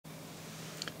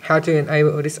how to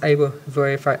enable or disable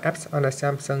verify apps on a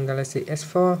Samsung Galaxy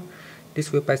S4. This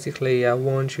will basically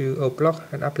warn you or block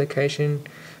an application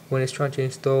when it's trying to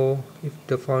install if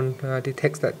the phone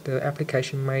detects that the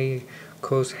application may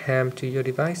cause harm to your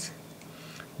device.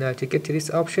 Now to get to this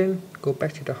option, go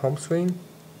back to the home screen,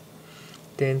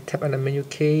 then tap on the menu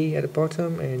key at the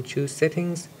bottom and choose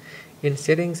settings. In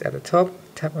settings at the top,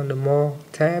 tap on the more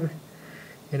tab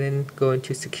and then go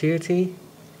into security.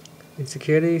 In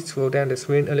security, scroll down the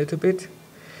screen a little bit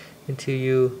until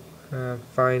you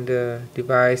find the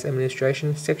device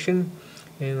administration section,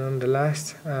 and on the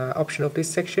last option of this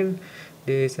section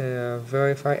there is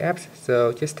verify apps,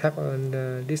 so just tap on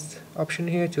this option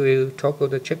here to toggle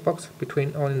the checkbox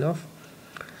between on and off.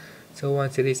 So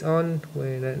once it is on,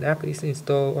 when an app is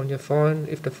installed on your phone,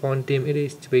 if the phone deems it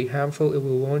is to be harmful, it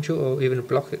will warn you or even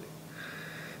block it.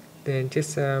 Then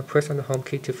just press on the home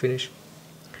key to finish.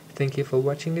 Thank you for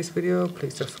watching this video.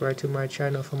 Please subscribe to my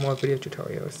channel for more video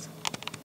tutorials.